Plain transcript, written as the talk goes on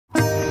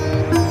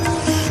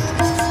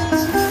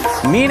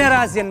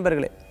மீனராசி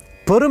என்பர்களே,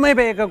 பெருமை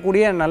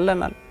பயக்கக்கூடிய நல்ல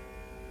நாள்.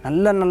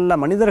 நல்ல நல்ல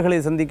மனிதர்களை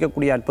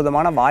சந்திக்கக்கூடிய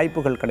அற்புதமான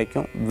வாய்ப்புகள்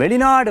கிடைக்கும்.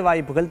 வெளிநாடு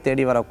வாய்ப்புகள்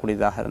தேடி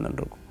வரக்கூடியதாக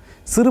இருந்துருக்கும்.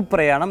 சிறு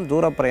பிரயாணம்,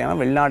 தூர பிரயாணம்,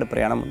 வெளிநாடு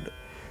பிரயாணம் உண்டு.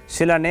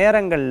 சில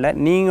நேரங்களில்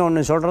நீங்கள்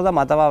ஒன்று சொல்கிறத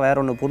மற்றவா வேற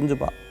ஒன்று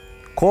புரிஞ்சுப்பா.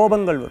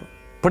 கோபங்கள் வரும்.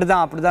 இப்படி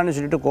தான் அப்படி தான்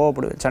சொல்லிட்டு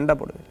கோவப்படுவேன், சண்டை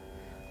போடுவேன்.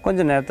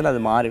 கொஞ்சம் நேரத்தில்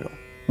அது மாறிடும்.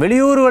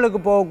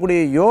 வெளியூர்களுக்கு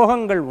போகக்கூடிய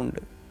யோகங்கள்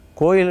உண்டு.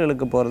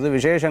 கோயில்களுக்கு போகிறது,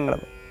 விசேஷங்களை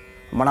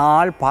ரொம்ப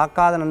நாள்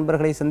பார்க்காத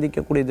நண்பர்களை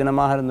சந்திக்கக்கூடிய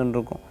தினமாக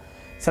இருந்துருக்கும்.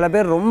 சில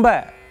பேர் ரொம்ப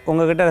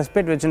உங்ககிட்ட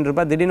ரெஸ்பெக்ட் வச்சுட்டு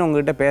இருப்பா, திடீர்னு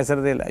உங்ககிட்ட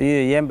பேசுகிறதே இல்லை.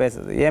 ஏன்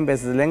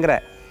பேசுறது இல்லைங்கிற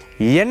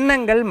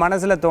எண்ணங்கள்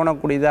மனசில்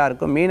தோணக்கூடியதாக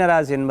இருக்கும்.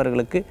 மீனராசி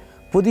என்பவர்களுக்கு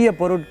புதிய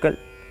பொருட்கள்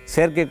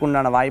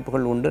சேர்க்கைக்குண்டான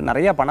வாய்ப்புகள் உண்டு.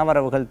 நிறைய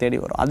பணவரவுகள் தேடி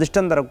வரும்.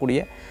 அதிர்ஷ்டம்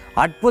தரக்கூடிய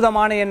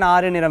அற்புதமான எண்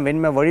 6, நிறம்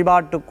வெண்மை.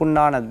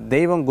 வழிபாட்டுக்குண்டான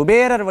தெய்வம்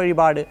குபேரர்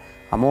வழிபாடு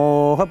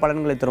அமோக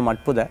பலன்களை தரும்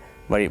அற்புத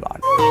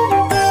வழிபாடு.